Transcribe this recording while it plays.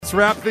let's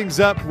wrap things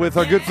up with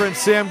our good friend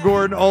Sam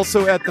Gordon,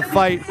 also at the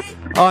fight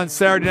on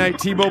Saturday night,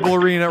 T-Mobile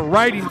Arena,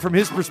 writing from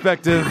his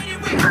perspective,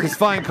 his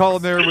fine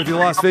column there with the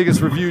Las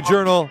Vegas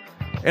Review-Journal.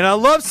 And I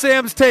love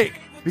Sam's take,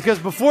 because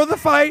before the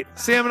fight,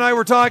 Sam and I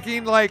were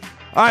talking like,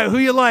 all right, who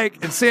you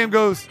like? And Sam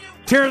goes,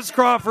 Terence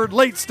Crawford,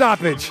 late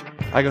stoppage.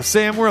 I go,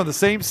 Sam, we're on the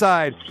same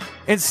side.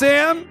 And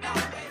Sam,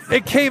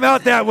 it came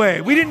out that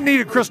way. We didn't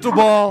need a crystal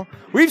ball.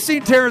 We've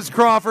seen Terence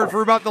Crawford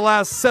for about the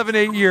last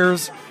 7-8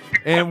 years.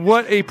 And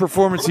what a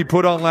performance he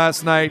put on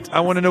last night.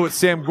 I want to know what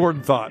Sam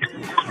Gordon thought.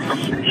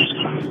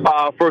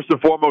 First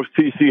and foremost,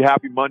 TC,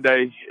 happy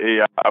Monday.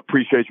 I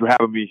appreciate you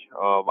having me.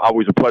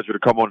 Always a pleasure to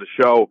come on the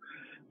show.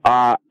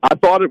 I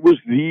thought it was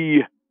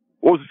the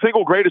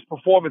single greatest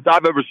performance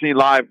I've ever seen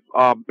live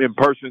in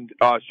person,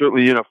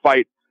 certainly in a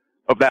fight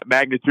of that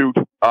magnitude,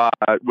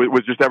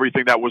 with just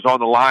everything that was on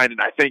the line. And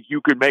I think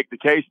you could make the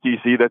case,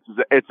 TC, that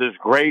it's as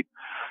great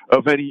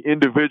of any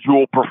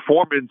individual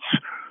performance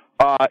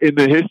in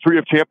the history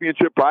of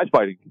championship prize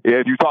fighting.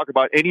 If you talk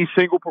about any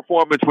single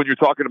performance, when you're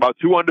talking about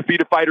two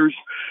undefeated fighters,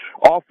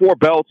 all 4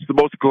 belts, the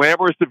most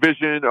glamorous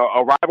division,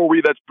 a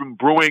rivalry that's been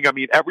brewing. I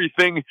mean,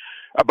 everything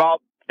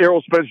about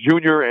Errol Spence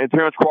Jr. and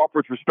Terence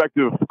Crawford's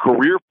respective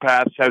career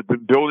paths has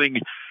been building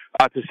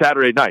to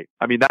Saturday night.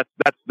 I mean,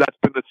 that's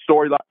been the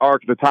story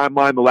arc, the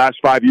timeline, the last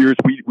 5 years.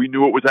 We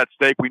knew it was at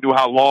stake. We knew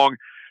how long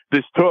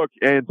this took,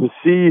 and to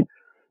see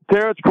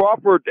Terence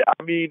Crawford,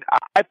 I mean,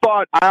 I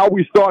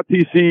always thought,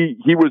 TC,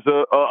 he was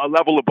a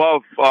level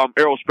above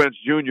Errol Spence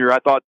Jr. I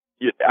thought,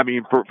 I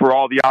mean, for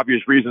all the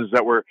obvious reasons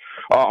that were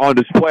on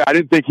display, I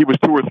didn't think he was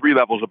 2 or 3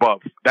 levels above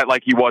that,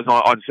 like he was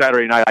on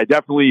Saturday night.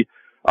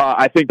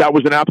 I think that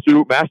was an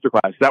absolute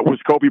masterclass. That was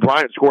Kobe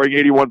Bryant scoring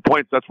 81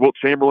 points. That's Wilt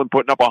Chamberlain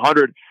putting up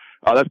 100.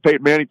 That's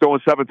Peyton Manning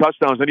throwing 7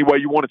 touchdowns. Any way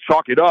you want to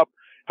chalk it up,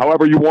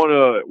 however you want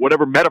to,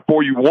 whatever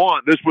metaphor you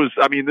want. This was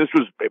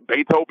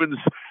Beethoven's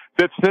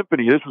Fifth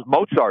Symphony. This was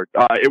Mozart.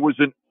 It was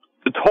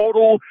a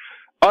total,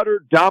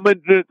 utter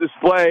dominant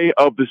display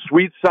of the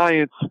sweet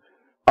science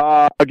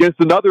against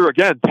another,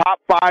 again,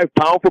 top 5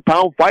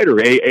 pound-for-pound fighter,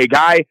 a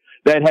guy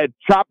that had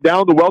chopped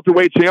down the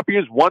welterweight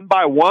champions one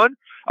by one,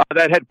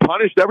 that had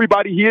punished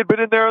everybody he had been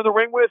in there in the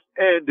ring with,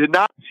 and did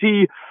not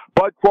see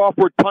Bud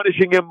Crawford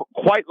punishing him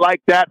quite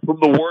like that from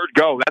the word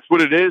go. That's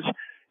what it is.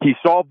 He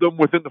solved them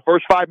within the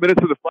first 5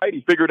 minutes of the fight.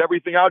 He figured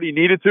everything out he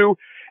needed to.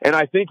 And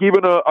I think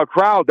even a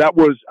crowd that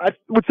was, I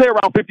would say,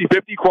 around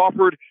 50-50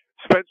 Crawford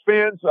Spence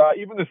fans,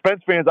 even the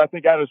Spence fans, I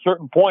think at a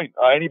certain point,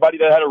 anybody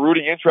that had a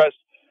rooting interest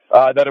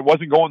that it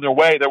wasn't going their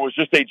way, there was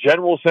just a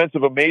general sense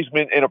of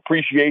amazement and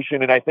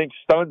appreciation. And I think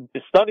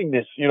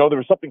stunningness, there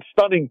was something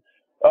stunning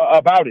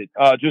about it.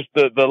 Just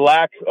the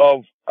lack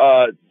of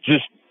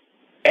just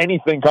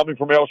anything coming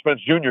from Errol Spence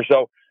Jr.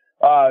 So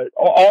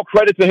all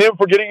credit to him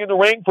for getting in the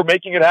ring, for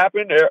making it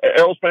happen.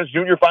 Errol Spence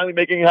Jr. finally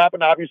making it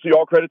happen. Obviously,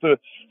 all credit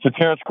to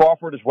Terence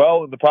Crawford as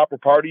well, and the proper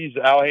parties,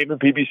 Al Heyman,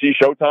 PBC,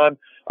 Showtime,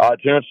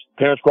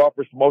 Terence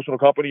Crawford's promotional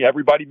company.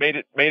 Everybody made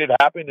it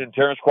happen, and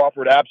Terence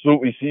Crawford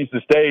absolutely seized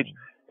the stage,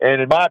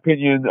 and in my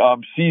opinion,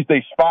 seized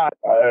a spot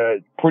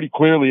pretty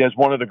clearly as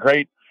one of the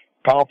great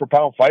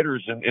pound-for-pound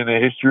fighters in the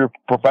history of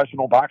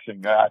professional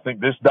boxing. I think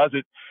this does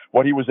it,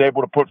 what he was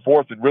able to put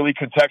forth, and really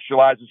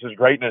contextualizes his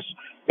greatness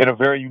in a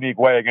very unique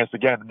way against,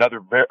 again,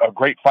 a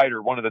great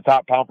fighter, one of the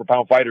top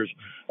pound-for-pound fighters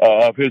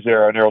of his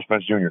era, and Errol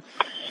Spence Jr.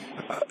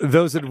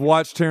 Those that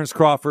watch Terence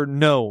Crawford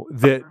know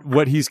that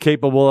what he's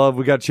capable of.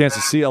 We got a chance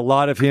to see a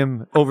lot of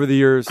him over the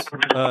years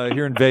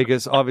here in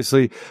Vegas,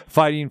 obviously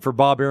fighting for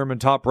Bob Arum in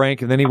Top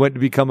Rank, and then he went to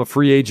become a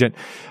free agent.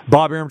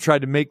 Bob Arum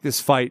tried to make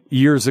this fight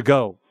years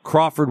ago.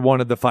 Crawford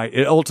wanted the fight.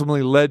 It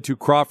ultimately led to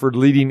Crawford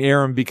leading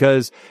Arum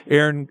because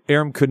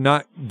Arum could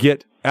not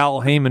get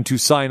Al Heyman to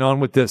sign on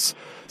with this,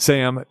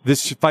 Sam.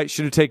 This fight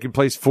should have taken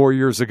place 4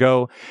 years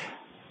ago.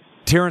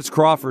 Terence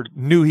Crawford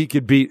knew he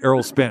could beat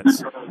Errol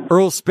Spence.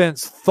 Errol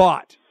Spence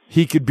thought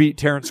he could beat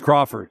Terence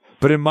Crawford.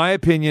 But in my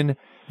opinion,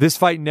 this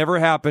fight never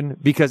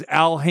happened because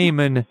Al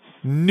Heyman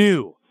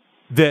knew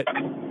that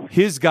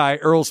his guy,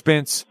 Errol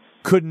Spence,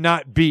 could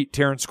not beat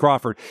Terence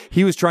Crawford.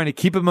 He was trying to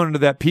keep him under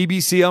that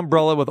PBC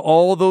umbrella with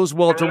all those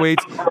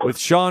welterweights, with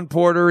Sean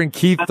Porter and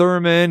Keith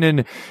Thurman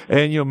and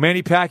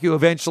Manny Pacquiao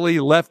eventually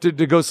left it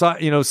to go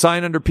sign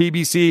under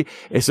PBC,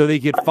 and so they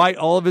could fight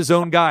all of his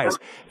own guys.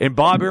 And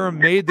Bob Arum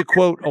made the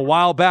quote a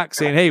while back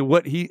saying, "Hey,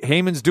 what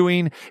Heyman's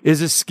doing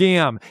is a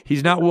scam.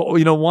 He's not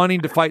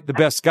wanting to fight the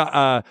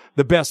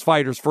best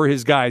fighters for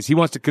his guys. He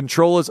wants to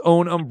control his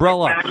own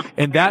umbrella."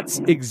 And that's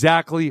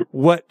exactly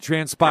what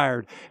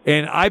transpired.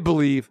 And I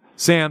believe,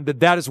 Sam,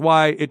 that is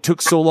why it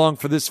took so long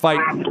for this fight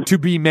to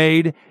be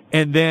made.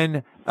 And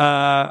then,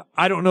 I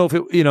don't know if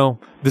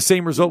the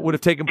same result would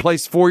have taken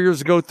place 4 years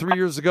ago, 3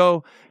 years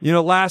ago,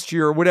 last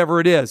year or whatever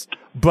it is.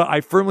 But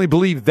I firmly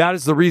believe that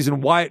is the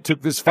reason why it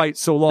took this fight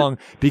so long,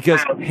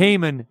 because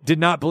Heyman did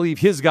not believe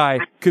his guy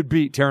could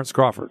beat Terence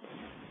Crawford.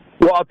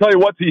 Well, I'll tell you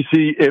what,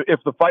 DC,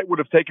 if the fight would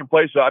have taken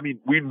place,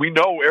 we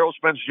know Errol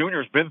Spence Jr.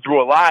 has been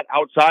through a lot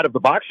outside of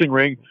the boxing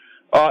ring.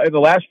 in the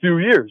last few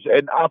years.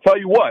 And I'll tell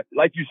you what,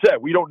 like you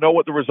said, we don't know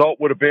what the result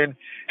would have been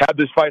had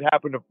this fight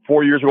happened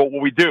 4 years ago.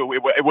 Well, we do.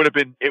 It would have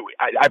been,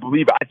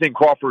 I think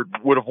Crawford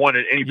would have won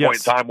at any point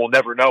in time. We'll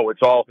never know.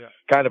 It's all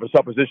kind of a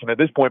supposition at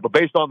this point. But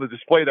based on the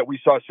display that we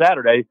saw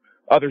Saturday,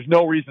 there's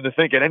no reason to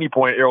think at any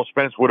point Errol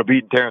Spence would have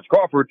beaten Terence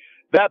Crawford.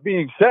 That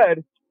being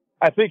said,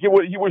 I think he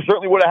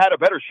certainly would have had a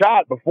better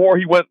shot before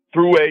he went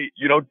through a,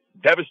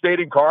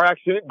 devastating car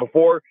accident,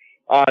 before,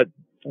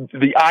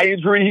 the eye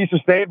injury he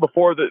sustained,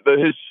 before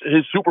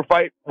his super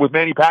fight with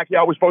Manny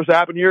Pacquiao was supposed to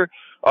happen here,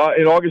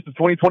 in August of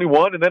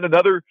 2021. And then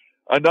another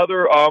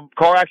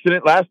car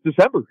accident last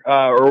December,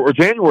 or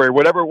January,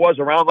 whatever it was,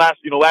 around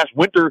last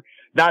winter,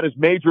 not as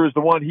major as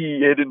the one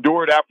he had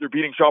endured after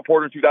beating Sean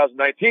Porter in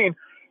 2019.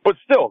 But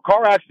still,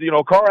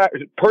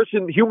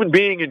 human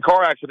being in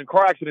car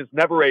accident's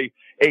never a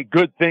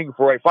good thing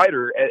for a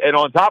fighter. And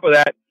on top of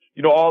that,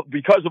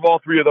 because of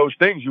all three of those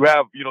things, you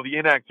have, the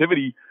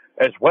inactivity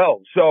as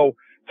well. So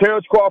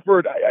Terence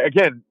Crawford,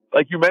 again,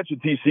 like you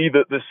mentioned, TC,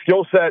 the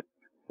skill set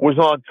was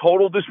on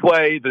total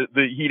display.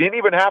 He didn't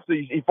even have to,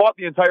 he fought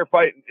the entire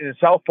fight in a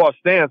southpaw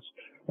stance,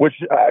 which,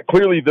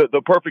 clearly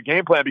the perfect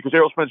game plan, because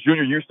Errol Spence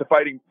Jr. used to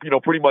fighting,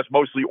 pretty much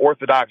mostly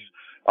orthodox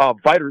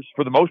fighters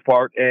for the most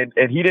part, and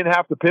he didn't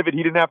have to pivot,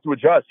 he didn't have to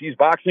adjust. He's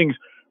boxing's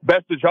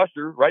best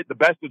adjuster, right? The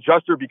best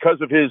adjuster because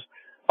of his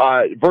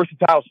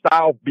versatile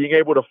style, being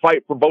able to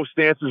fight from both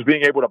stances,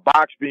 being able to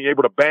box, being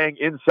able to bang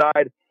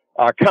inside,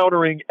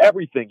 countering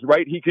everything,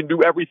 right? He can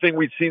do everything.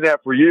 We've seen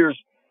that for years,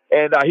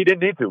 and he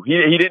didn't need to.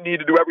 He didn't need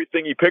to do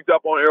everything. He picked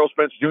up on Errol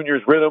Spence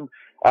Jr.'s rhythm,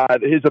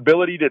 his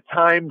ability to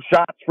time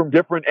shots from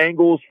different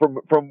angles,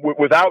 from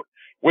without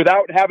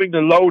having to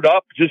load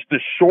up, just the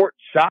short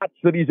shots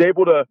that he's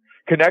able to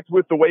connect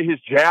with, the way his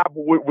jab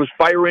was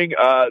firing.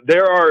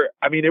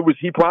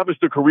 He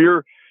promised a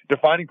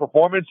career-defining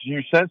performance.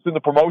 You sensed in the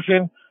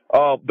promotion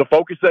the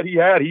focus that he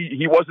had.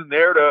 He wasn't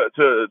there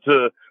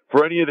to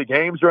for any of the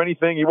games or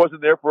anything. He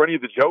wasn't there for any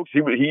of the jokes.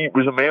 He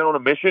was a man on a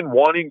mission,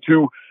 wanting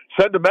to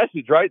send a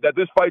message, right, that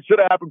this fight should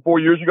have happened 4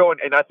 years ago.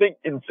 And I think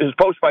in his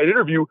post-fight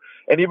interview,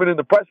 and even in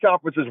the press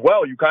conference as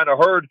well, you kind of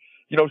heard,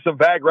 some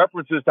vague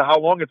references to how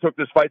long it took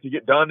this fight to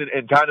get done,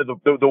 and kind of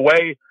the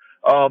way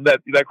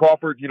that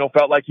Crawford,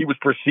 felt like he was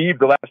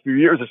perceived the last few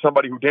years as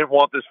somebody who didn't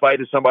want this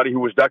fight, as somebody who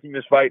was ducking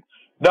this fight.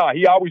 No,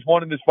 he always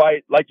wanted this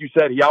fight. Like you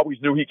said, he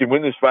always knew he could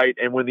win this fight.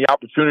 And when the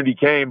opportunity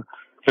came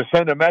to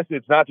send a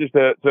message, not just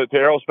to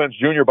Errol Spence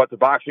Jr., but to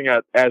boxing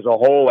as a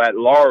whole, at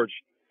large,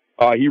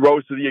 he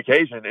rose to the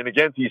occasion. And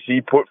again,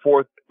 TC put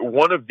forth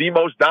one of the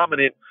most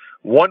dominant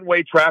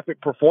one-way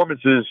traffic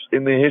performances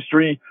in the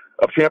history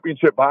of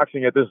championship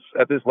boxing at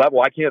this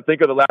level. I can't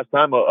think of the last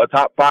time a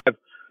top five,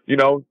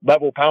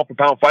 level pound for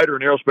pound fighter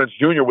in Errol Spence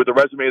Jr. with the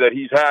resume that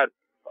he's had.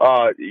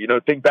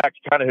 Think back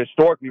kind of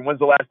historically, when's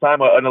the last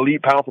time an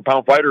elite pound for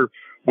pound fighter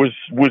was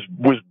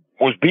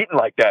beaten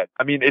like that?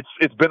 I mean,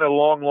 it's been a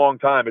long, long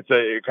time. It's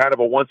a kind of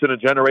a once in a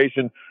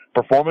generation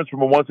performance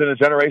from a once in a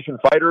generation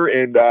fighter.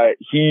 And,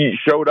 he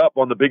showed up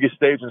on the biggest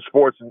stage in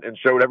sports and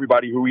showed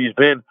everybody who he's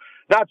been,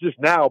 not just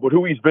now, but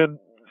who he's been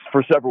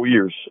for several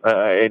years.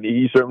 And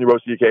he certainly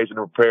rose to the occasion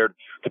and prepared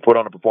to put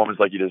on a performance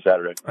like he did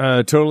Saturday.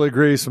 Totally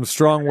agree. Some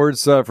strong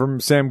words from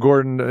Sam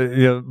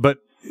Gordon, but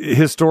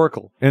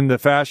historical in the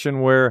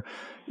fashion where,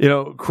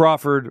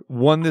 Crawford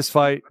won this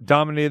fight,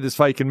 dominated this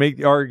fight. Can make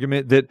the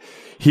argument that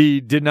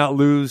he did not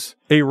lose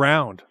a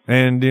round.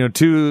 And,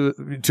 two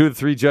of the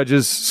three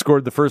judges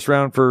scored the first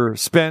round for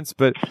Spence,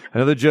 but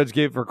another judge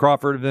gave it for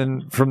Crawford. And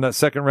then from that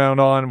second round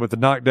on with the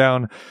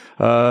knockdown,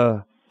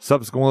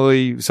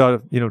 subsequently, you saw,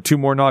 two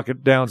more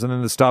knockdowns and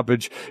then the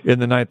stoppage in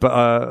the ninth.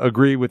 But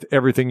agree with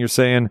everything you're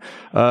saying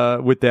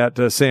with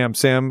that, Sam.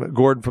 Sam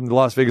Gordon from the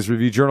Las Vegas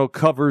Review-Journal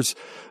covers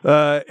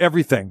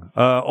everything,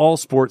 all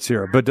sports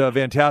here. But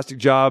fantastic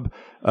job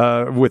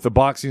with the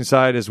boxing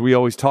side, as we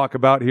always talk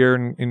about here,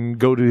 and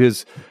go to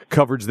his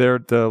coverage there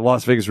at the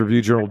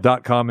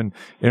LasVegasReviewJournal.com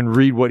and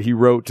read what he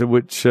wrote,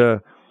 which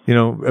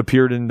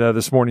appeared in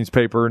this morning's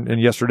paper and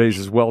yesterday's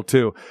as well,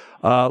 too.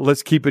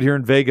 Let's keep it here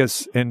in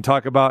Vegas and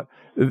talk about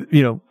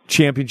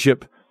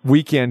championship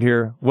weekend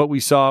here, what we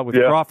saw with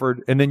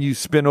Crawford, and then you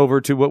spin over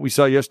to what we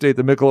saw yesterday at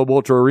the Michelob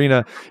Ultra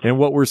Arena and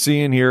what we're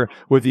seeing here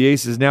with the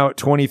Aces now at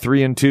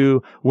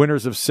 23-2,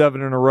 winners of 7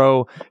 in a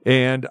row.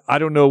 And I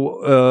don't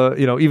know,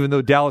 even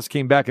though Dallas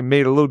came back and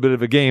made a little bit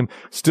of a game,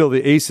 still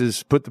the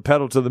Aces put the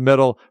pedal to the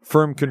metal,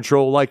 firm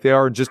control like they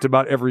are in just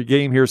about every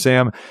game here,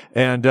 Sam.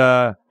 And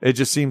it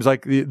just seems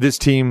like this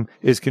team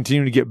is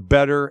continuing to get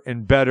better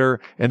and better,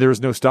 and there is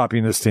no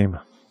stopping this team.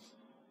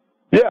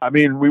 Yeah, I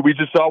mean, we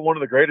just saw one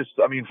of the greatest,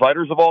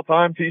 fighters of all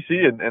time,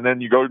 TC, and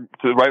then you go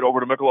to right over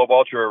to Michelob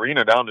Ultra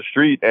Arena down the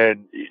street,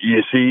 and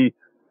you see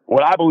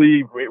what I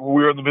believe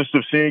we're in the midst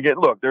of seeing it.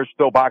 Look, there's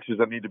still boxes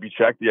that need to be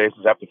checked. The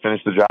Aces have to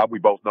finish the job. We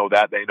both know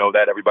that. They know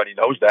that. Everybody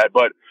knows that.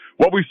 But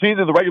what we've seen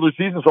in the regular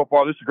season so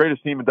far, this is the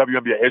greatest team in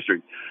WNBA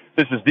history.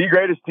 This is the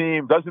greatest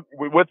team.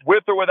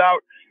 With or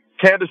without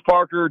Candace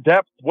Parker,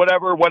 depth,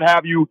 whatever, what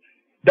have you.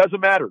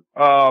 Doesn't matter.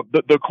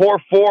 The core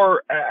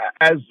four,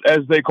 as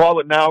they call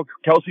it now,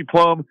 Kelsey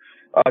Plum,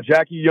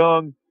 Jackie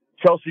Young,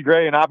 Chelsea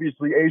Gray and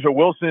obviously Asia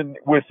Wilson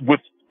with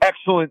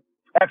excellent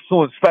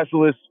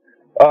specialists,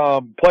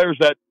 players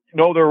that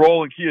know their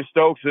role, in Kia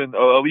Stokes and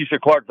Alicia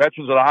Clark,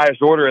 veterans of the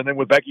highest order, and then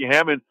with Becky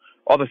Hammond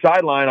on the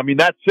sideline. I mean,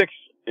 that six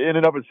in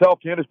and of itself,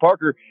 Candace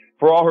Parker,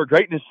 for all her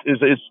greatness, is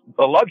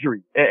a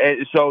luxury.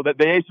 So that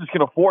the Aces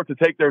can afford to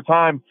take their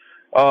time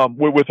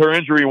with her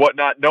injury and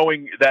whatnot,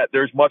 knowing that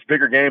there's much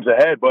bigger games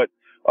ahead. But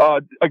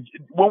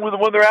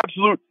when they're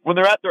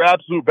at their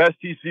absolute best,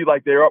 TC,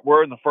 like they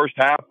were in the first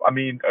half, I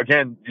mean,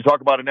 again, you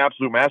talk about an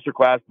absolute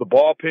masterclass. The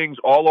ball pings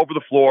all over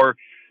the floor.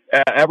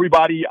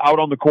 Everybody out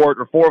on the court,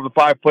 or 4 of the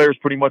 5 players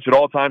pretty much at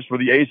all times for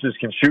the Aces,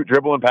 can shoot,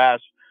 dribble, and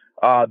pass.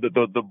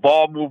 The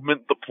ball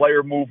movement, the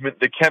player movement,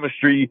 the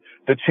chemistry,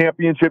 the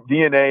championship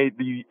DNA,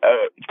 the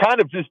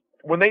kind of just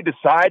when they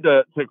decide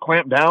to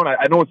clamp down.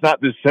 I know it's not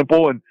this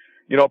simple, and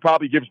it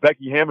probably gives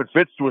Becky Hammond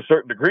fits to a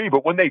certain degree,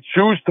 but when they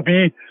choose to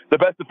be the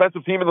best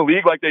defensive team in the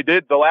league, like they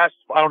did the last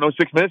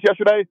 6 minutes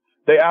yesterday,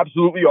 they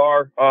absolutely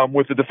are.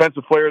 With the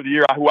Defensive Player of the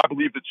Year, who I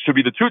believe that should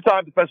be the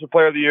 2-time Defensive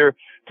Player of the Year,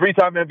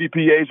 3-time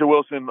MVP Asia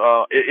Wilson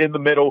in the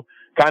middle,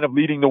 kind of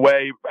leading the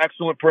way.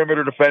 Excellent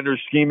perimeter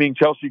defenders, scheming.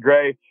 Chelsea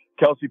Gray,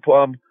 Kelsey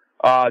Plum,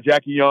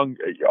 Jackie Young,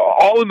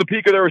 all in the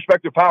peak of their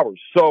respective powers.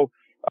 So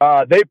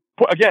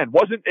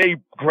wasn't a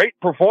great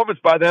performance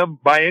by them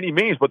by any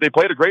means, but they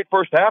played a great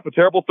first half, a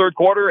terrible third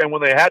quarter, and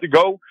when they had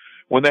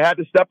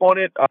to step on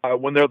it,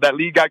 when that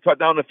lead got cut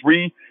down to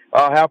 3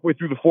 halfway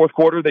through the fourth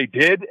quarter, they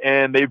did,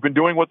 and they've been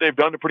doing what they've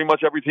done to pretty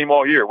much every team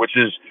all year, which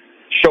is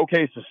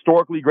showcase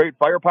historically great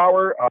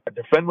firepower,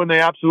 defend when they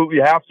absolutely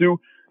have to,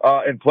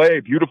 and play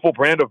a beautiful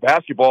brand of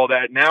basketball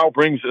that now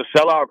brings a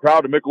sellout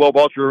crowd to Michelob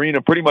Ultra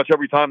Arena pretty much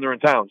every time they're in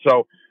town.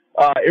 So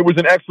it was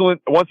an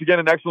excellent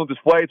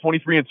display,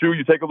 23-2.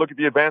 You take a look at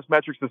the advanced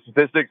metrics, the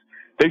statistics.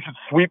 They should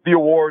sweep the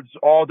awards,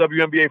 all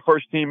WNBA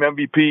first team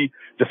MVP,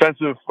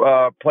 defensive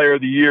player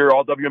of the year,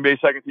 all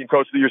WNBA second team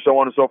coach of the year, so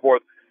on and so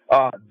forth.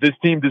 This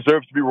team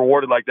deserves to be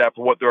rewarded like that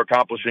for what they're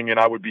accomplishing, and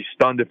I would be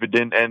stunned if it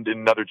didn't end in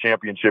another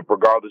championship,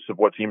 regardless of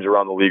what teams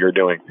around the league are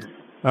doing.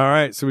 All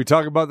right, so we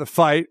talk about the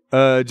fight,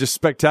 just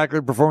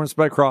spectacular performance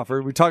by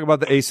Crawford. We talk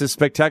about the Aces,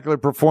 spectacular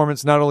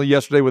performance not only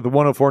yesterday with the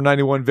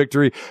 104-91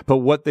 victory, but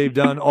what they've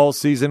done all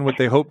season, what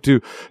they hope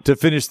to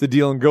finish the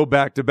deal and go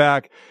back to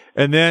back.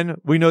 And then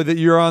we know that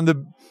you're on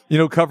the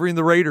covering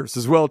the Raiders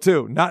as well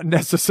too. Not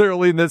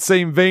necessarily in that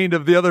same vein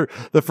of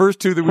the first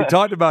two that we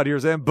talked about here,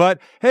 Sam. But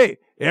hey,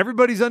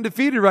 everybody's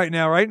undefeated right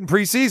now, right? In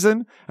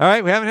preseason. All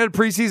right. We haven't had a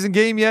preseason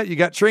game yet. You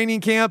got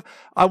training camp.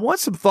 I want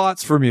some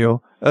thoughts from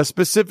you,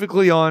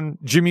 specifically on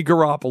Jimmy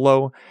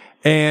Garoppolo.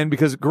 And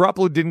because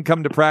Garoppolo didn't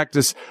come to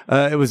practice,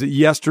 it was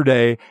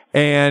yesterday.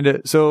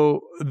 And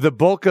so the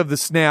bulk of the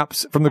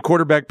snaps from the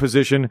quarterback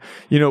position,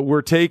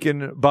 were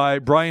taken by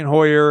Brian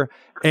Hoyer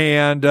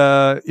and,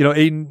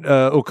 Aiden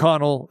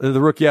O'Connell,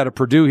 the rookie out of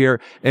Purdue here.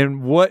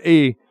 And what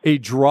a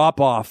drop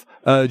off,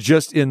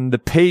 just in the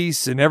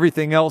pace and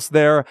everything else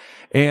there.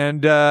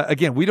 And,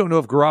 again, we don't know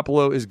if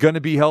Garoppolo is going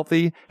to be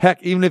healthy.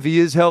 Heck, even if he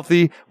is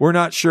healthy, we're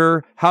not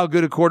sure how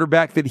good a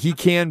quarterback that he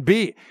can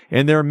be.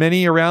 And there are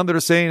many around that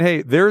are saying,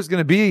 hey, there's going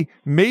to be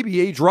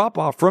maybe a drop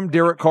off from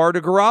Derek Carr to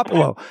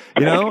Garoppolo,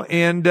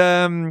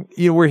 and,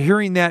 we're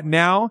hearing that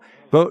now.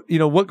 But,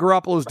 what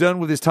Garoppolo's done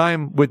with his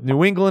time with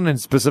New England and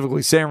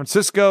specifically San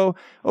Francisco,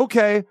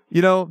 okay,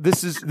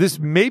 this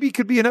maybe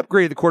could be an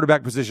upgrade at the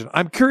quarterback position.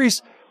 I'm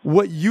curious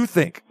what you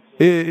think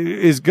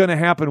is going to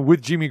happen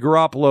with Jimmy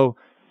Garoppolo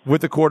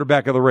with the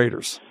quarterback of the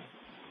Raiders.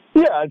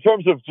 Yeah, in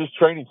terms of just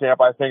training camp,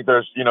 I think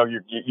there's, you're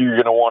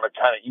going to want to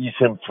kind of ease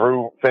him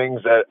through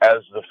things as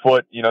the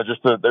foot,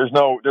 there's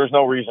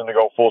no reason to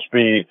go full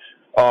speed.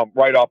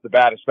 Right off the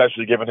bat,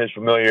 especially given his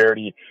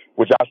familiarity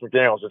with Josh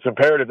McDaniels. It's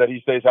imperative that he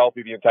stays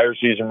healthy the entire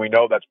season. We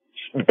know that's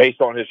based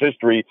on his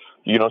history,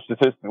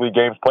 statistically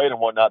games played and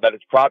whatnot, that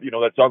it's probably,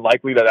 that's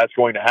unlikely that that's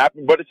going to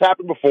happen, but it's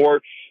happened before,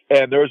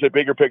 and there's a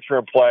bigger picture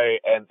in play,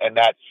 and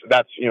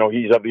that's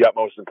he's of the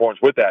utmost importance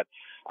with that.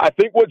 I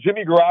think what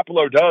Jimmy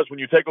Garoppolo does, when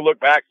you take a look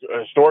back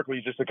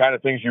historically, just the kind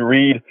of things you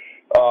read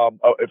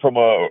from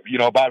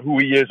about who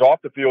he is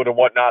off the field and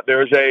whatnot,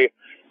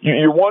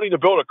 you're wanting to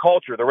build a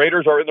culture. The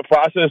Raiders are in the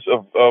process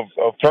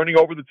of turning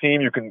over the team.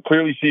 You can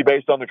clearly see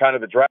based on the kind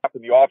of the draft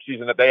and the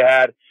offseason that they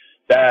had,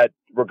 that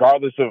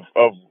regardless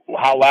of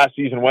how last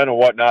season went and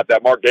whatnot,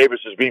 that Mark Davis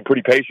is being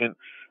pretty patient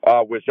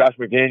with Josh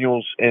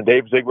McDaniels and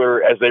Dave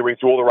Ziegler as they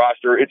retool the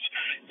roster.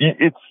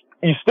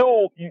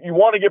 You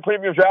want to get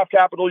premium draft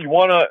capital. You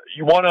want to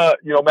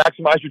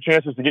maximize your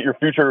chances to get your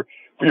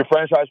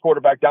franchise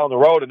quarterback down the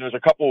road. And there's a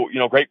couple,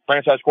 great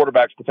franchise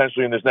quarterbacks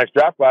potentially in this next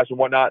draft class and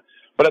whatnot.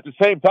 But at the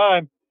same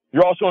time,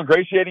 you're also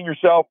ingratiating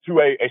yourself to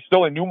a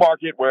still a new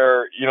market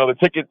where, the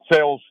ticket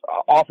sales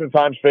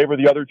oftentimes favor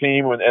the other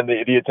team and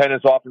the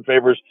attendance often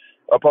favors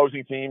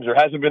opposing teams. There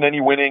hasn't been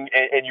any winning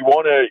and you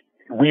want to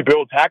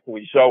rebuild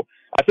tactfully. So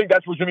I think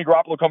that's where Jimmy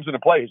Garoppolo comes into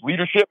play. His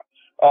leadership,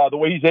 the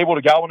way he's able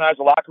to galvanize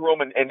the locker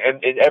room and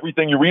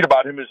everything you read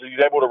about him is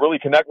he's able to really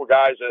connect with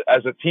guys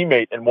as a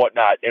teammate and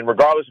whatnot. And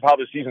regardless of how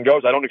the season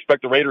goes, I don't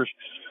expect the Raiders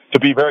to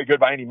be very good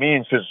by any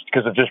means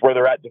because of just where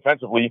they're at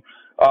defensively.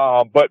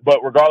 But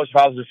regardless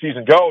of how the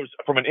season goes,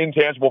 from an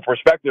intangible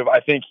perspective,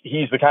 I think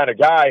he's the kind of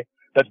guy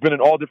that's been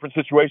in all different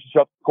situations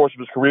throughout the course of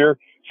his career,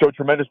 showed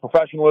tremendous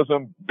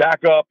professionalism,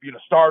 backup,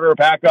 starter,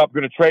 backup,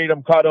 going to trade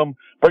him, cut him,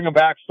 bring him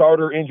back,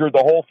 starter, injured, the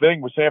whole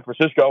thing with San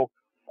Francisco.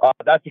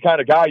 That's the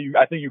kind of guy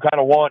I think you kind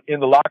of want in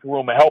the locker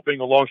room, helping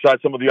alongside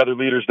some of the other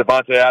leaders,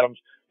 Devontae Adams,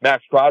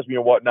 Max Crosby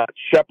and whatnot,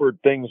 shepherd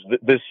things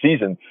this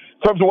season.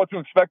 In terms of what to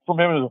expect from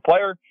him as a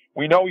player,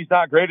 we know he's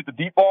not great at the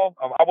deep ball.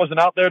 I wasn't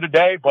out there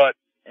today, but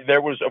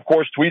there was, of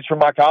course, tweets from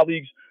my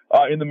colleagues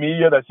in the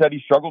media that said he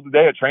struggled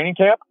today at training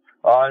camp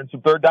and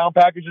some third down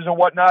packages and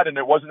whatnot, and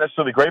it wasn't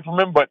necessarily great from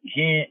him, but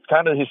he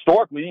kind of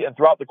historically and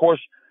throughout the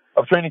course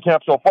of training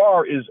camp so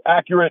far is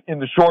accurate in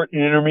the short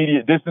and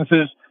intermediate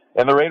distances,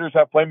 and the Raiders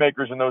have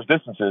playmakers in those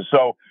distances.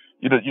 So,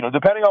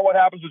 depending on what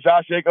happens with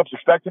Josh Jacobs,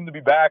 expect him to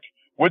be back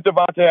with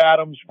Devontae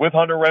Adams, with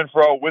Hunter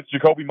Renfrow, with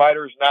Jacoby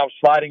Myers now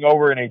sliding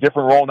over in a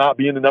different role, not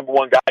being the number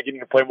one guy,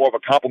 getting to play more of a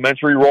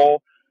complementary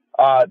role.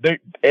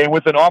 And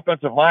with an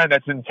offensive line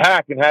that's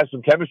intact and has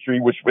some chemistry,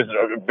 which was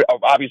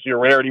obviously a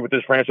rarity with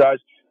this franchise,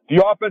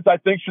 the offense, I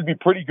think, should be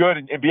pretty good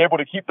and be able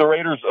to keep the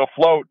Raiders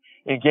afloat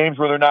in games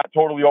where they're not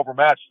totally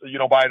overmatched,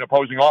 by an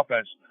opposing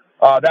offense.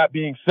 That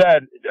being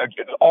said,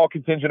 it's all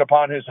contingent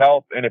upon his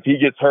health, and if he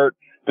gets hurt,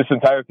 this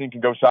entire thing can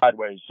go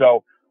sideways.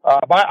 So,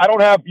 I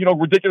don't have,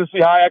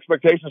 ridiculously high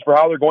expectations for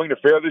how they're going to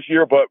fare this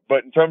year,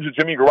 but in terms of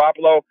Jimmy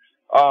Garoppolo,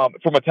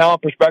 from a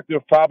talent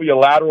perspective, probably a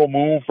lateral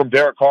move from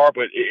Derek Carr,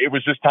 but it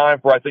was just time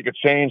for, I think, a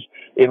change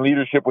in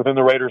leadership within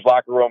the Raiders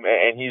locker room,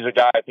 and he's a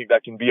guy I think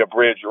that can be a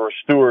bridge or a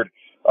steward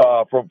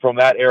from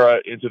that era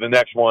into the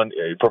next one,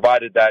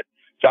 provided that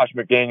Josh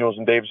McDaniels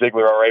and Dave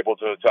Ziegler are able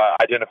to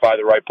identify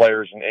the right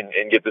players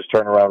and get this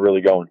turnaround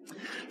really going.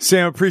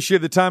 Sam,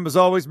 appreciate the time as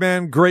always,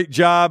 man. Great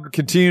job.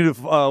 Continue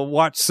to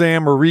watch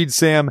Sam or read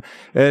Sam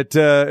at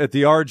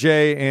the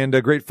RJ, and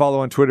a great follow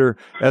on Twitter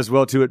as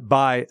well too at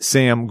by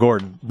Sam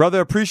Gordon.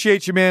 Brother,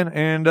 appreciate you, man,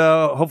 and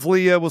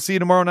hopefully we'll see you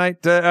tomorrow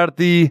night out at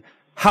the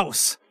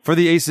house for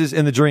the Aces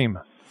in the Dream.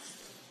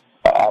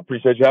 I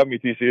appreciate you having me,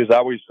 TC. As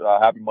always,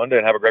 happy Monday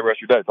and have a great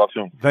rest of your day. Talk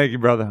soon. Thank you,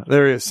 brother.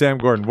 There he is, Sam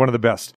Gordon, one of the best.